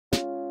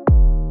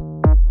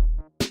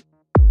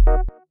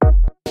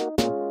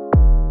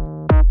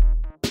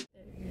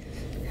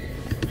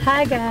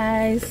Hi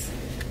guys,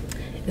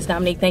 it's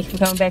Dominique. Thank you for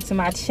coming back to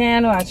my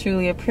channel. I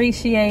truly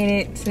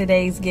appreciate it.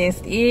 Today's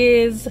guest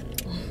is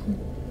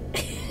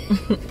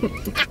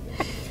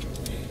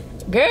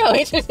girl.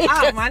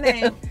 Oh, my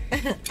name.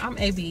 I'm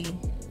AB.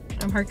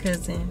 I'm her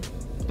cousin.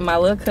 My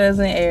little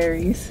cousin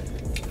Aries.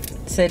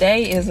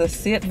 Today is a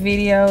sip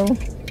video.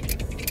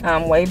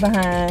 I'm way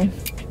behind.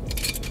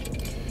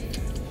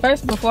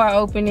 First, before I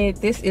open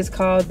it, this is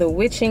called the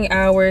Witching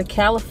Hour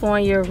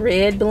California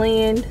Red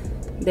Blend.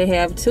 They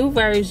have two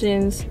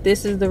versions.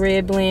 This is the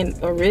red blend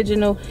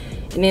original,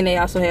 and then they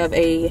also have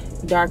a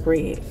dark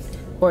red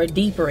or a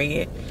deep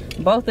red.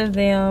 Both of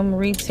them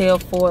retail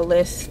for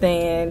less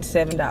than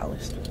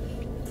 $7.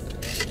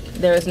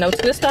 There is no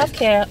twist off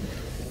cap.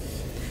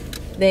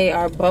 They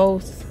are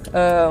both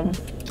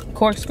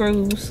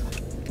corkscrews.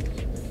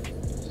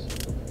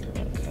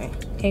 Okay,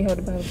 can't hold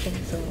the bottle for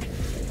myself.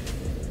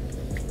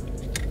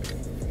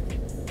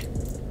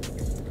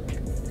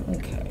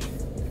 Okay,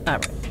 all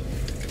right.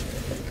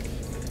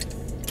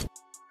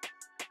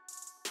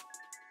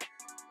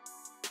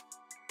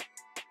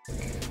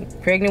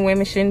 Pregnant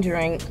women shouldn't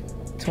drink,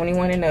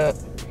 21 and up,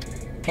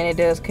 and it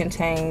does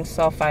contain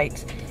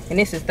sulfites. And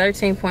this is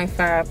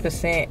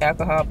 13.5%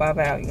 alcohol by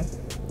volume.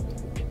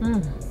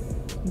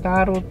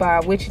 Bottled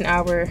by Witching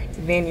Hour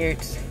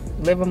Vineyards,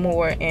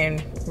 Livermore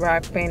and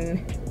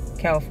Ripon,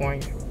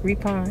 California.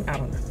 Ripon? I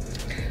don't know.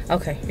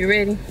 Okay, you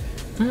ready?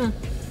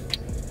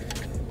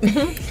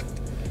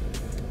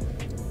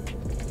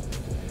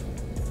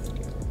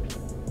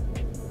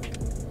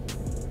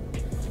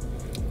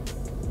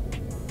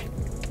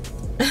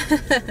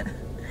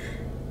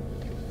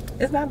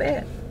 It's not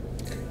bad.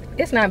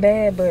 It's not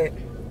bad, but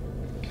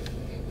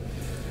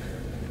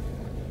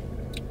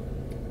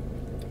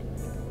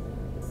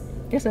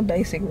it's a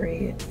basic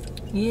red.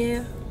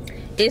 Yeah.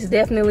 It's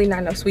definitely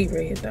not no sweet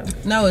red though.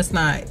 No, it's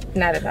not.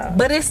 Not at all.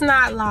 But it's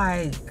not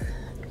like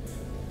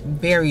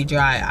very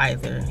dry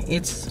either.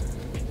 It's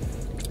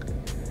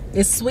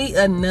sweet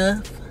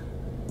enough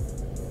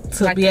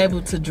to like be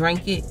able to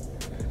drink it,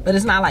 but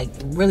it's not like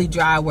really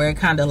dry where it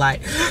kind of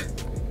like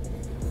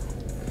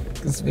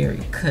it's very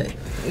cut.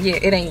 Yeah,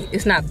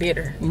 it's not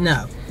bitter.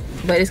 No.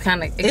 But it's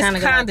kind of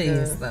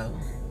is though.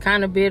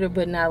 Kind of bitter,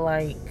 but not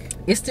like,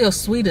 it's still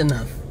sweet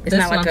enough. it's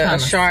not like a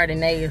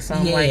Chardonnay or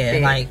something like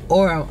that. Like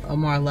or a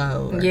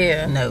Merlot. Or,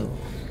 yeah. No.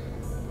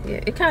 Yeah,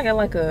 it kind of got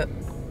like a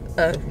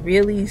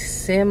really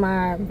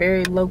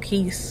very low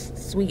key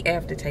sweet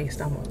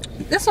aftertaste almost.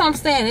 That's what I'm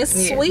saying.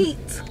 It's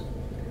sweet.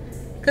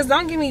 Cause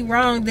don't get me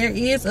wrong, there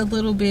is a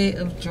little bit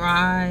of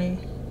dry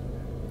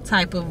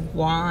type of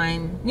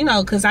wine, you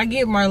know, because I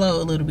get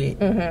Merlot a little bit,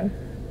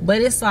 but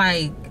it's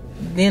like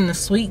then the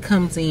sweet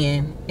comes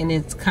in and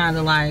it's kind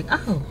of like,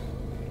 oh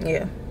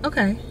yeah,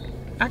 okay,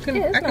 I can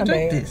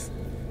drink this.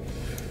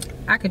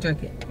 I can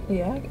drink it.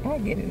 Yeah, I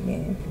get it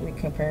again. We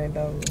compare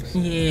those.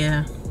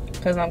 Yeah,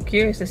 because I'm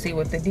curious to see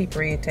what the deep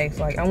red tastes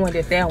like. I wonder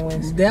if that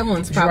one's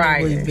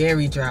probably drier.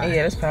 Very dry.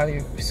 Yeah, that's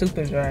probably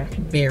super dry.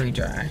 Very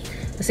dry.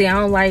 See, I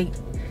don't like,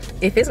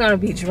 if it's gonna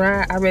be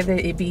dry, I'd rather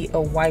it be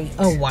a white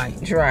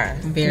dry,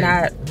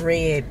 not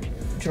red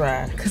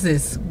dry. Cause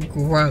it's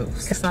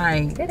gross. It's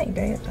like, that ain't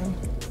bad though.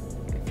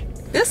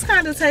 This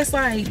kind of tastes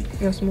like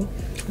smooth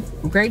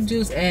grape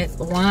juice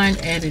wine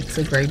added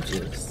to grape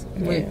juice.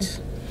 Yeah. Which,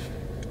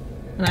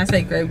 when I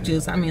say grape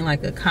juice, I mean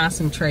like a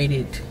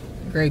concentrated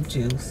grape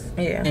juice.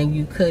 Yeah. And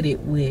you cut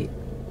it with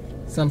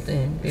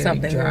something very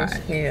dry. Else.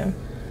 Yeah.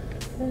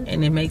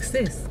 And it makes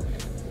this.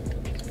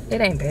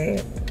 It ain't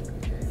bad.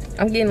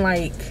 I'm getting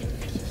like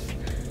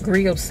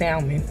grilled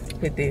salmon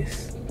with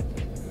this,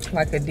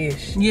 like a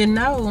dish. You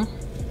know,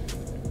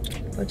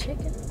 for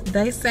chicken,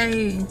 they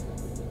say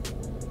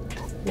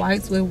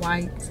whites with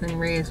whites and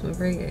reds with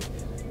red.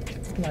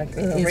 Like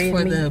it's red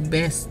for meat.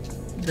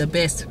 the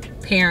best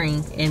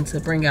pairing and to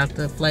bring out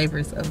the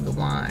flavors of the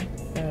wine.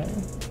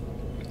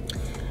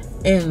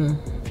 And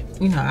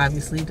you know,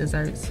 obviously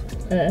desserts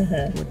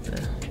with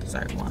the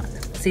dessert wine.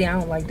 See, I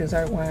don't like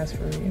dessert wines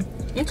for real.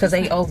 Because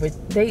they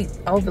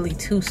overly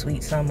too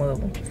sweet, some of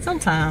them.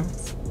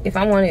 Sometimes. If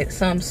I wanted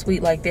something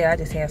sweet like that, I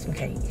just have some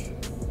cake.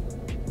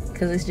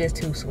 Because it's just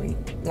too sweet.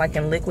 Like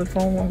in liquid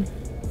form.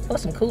 Or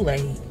some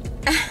Kool-Aid.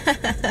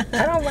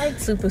 I don't like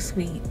super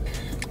sweet.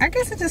 I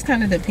guess it just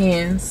kind of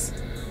depends.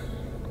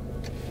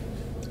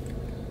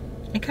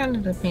 It kind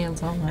of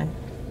depends on like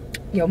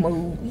your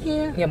mood.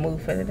 Yeah. Your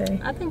mood for the day.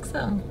 I think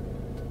so.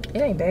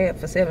 It ain't bad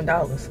for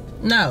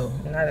 $7. No.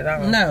 Not at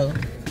all. No.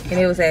 And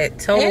it was at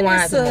Total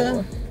Wines and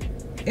More.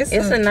 It's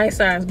a nice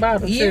size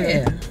bottle too.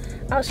 Yeah.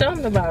 I'll show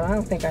them the bottle. I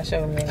don't think I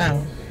showed them that.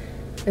 Oh.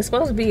 It's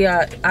supposed to be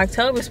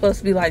October's supposed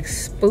to be like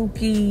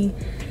spooky,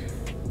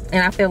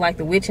 and I feel like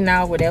the Witching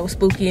Hour that was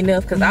spooky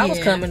enough because I was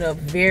coming up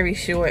very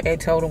short at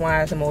Total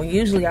Wines and More.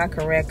 Usually I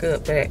can rack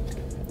up, but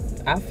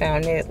I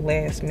found that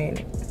last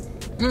minute.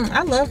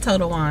 I love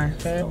Total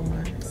Wines.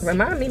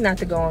 Remind me not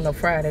to go on a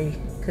Friday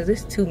because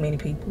it's too many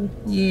people.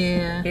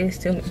 Yeah. It's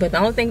too. But the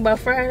only thing about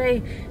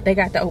Friday, they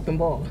got the open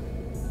bar.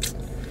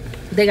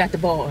 They got the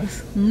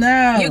bars.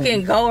 No. You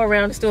can go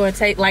around the store and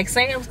take, like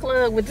Sam's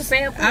Club with the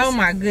samples. Oh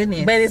my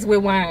goodness. But it's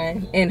with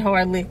wine and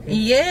hard liquor.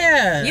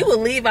 Yeah. You will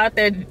leave out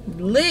there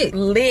lit.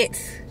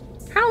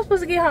 How am I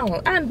supposed to get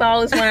home? I done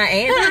bought this wine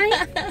and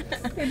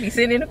drink. They be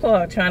sitting in the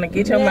car trying to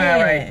get your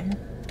mind right.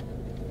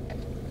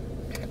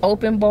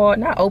 Open bar,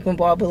 not open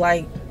bar, but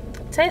like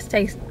taste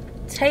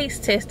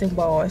testing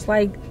bars,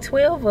 like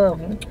 12 of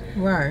them.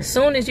 Right. As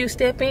soon as you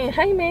step in,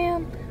 hey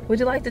ma'am, would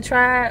you like to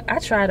try? I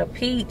tried a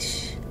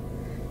peach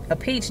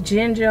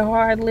ginger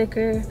hard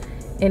liquor,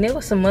 and there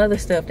was some other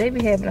stuff. They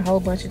be having a whole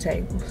bunch of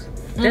tables.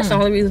 That's the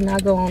only reason I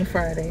go on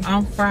Friday.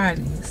 On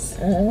Fridays.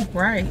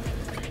 Right.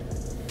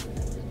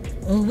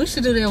 Well, we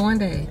should do that one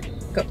day.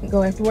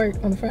 Go after work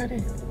on a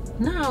Friday?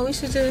 No, we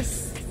should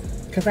just...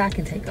 Because I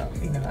can take off.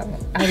 You know,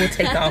 I will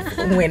take off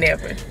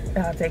whenever.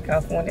 I'll take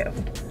off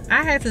whenever.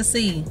 I had to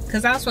see,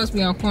 because I was supposed to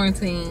be on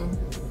quarantine.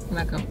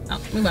 Like,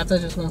 maybe I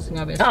told you I was going to see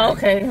my best friend. Oh,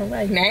 okay. I'm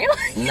like, now?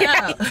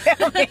 No.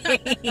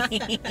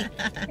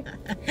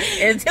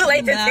 It's too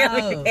late to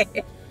tell me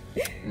that.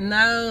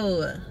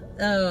 No.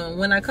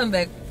 When I come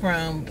back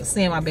from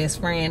seeing my best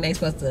friend,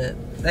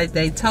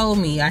 they told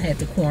me I had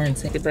to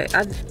quarantine. But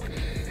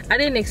I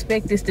didn't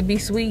expect this to be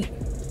sweet,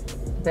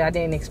 but I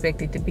didn't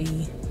expect it to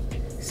be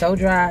so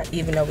dry,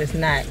 even though it's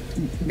not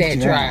that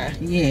dry.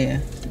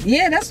 Yeah.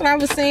 Yeah, that's what I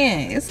was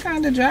saying. It's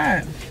kind of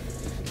dry.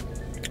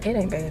 It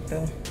ain't bad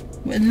though.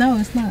 But no,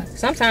 it's not.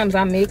 Sometimes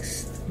I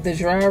mix the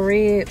dry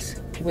reds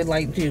with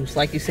like juice,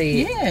 like you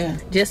said. Yeah.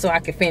 Just so I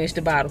can finish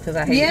the bottle, because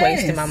I hate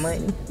wasting my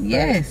money.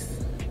 Yes.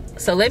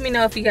 So let me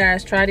know if you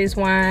guys try this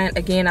wine.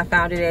 Again, I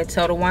found it at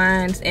Total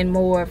Wines and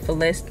More for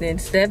less than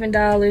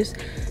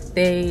 $7.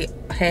 They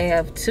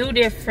have two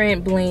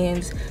different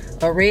blends,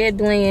 a red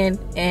blend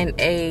and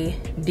a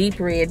deep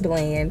red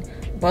blend.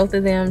 Both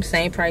of them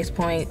same price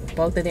point.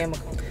 Both of them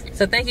are.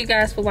 So thank you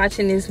guys for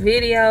watching this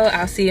video.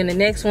 I'll see you in the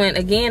next one.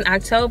 Again,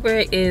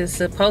 October is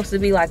supposed to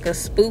be like a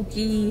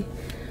spooky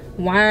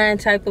wine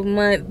type of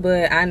month,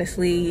 but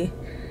honestly,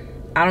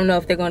 I don't know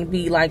if they're going to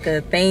be like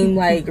a theme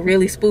like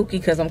really spooky,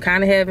 because I'm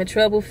kind of having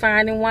trouble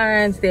finding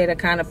wines that are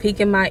kind of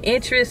piquing my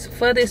interest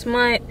for this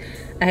month.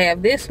 I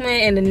have this one,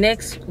 and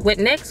next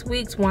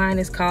week's wine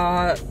is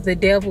called The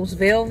Devil's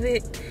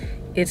Velvet.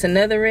 It's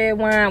another red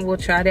wine. We'll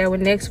try that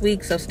one next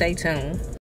week, so stay tuned.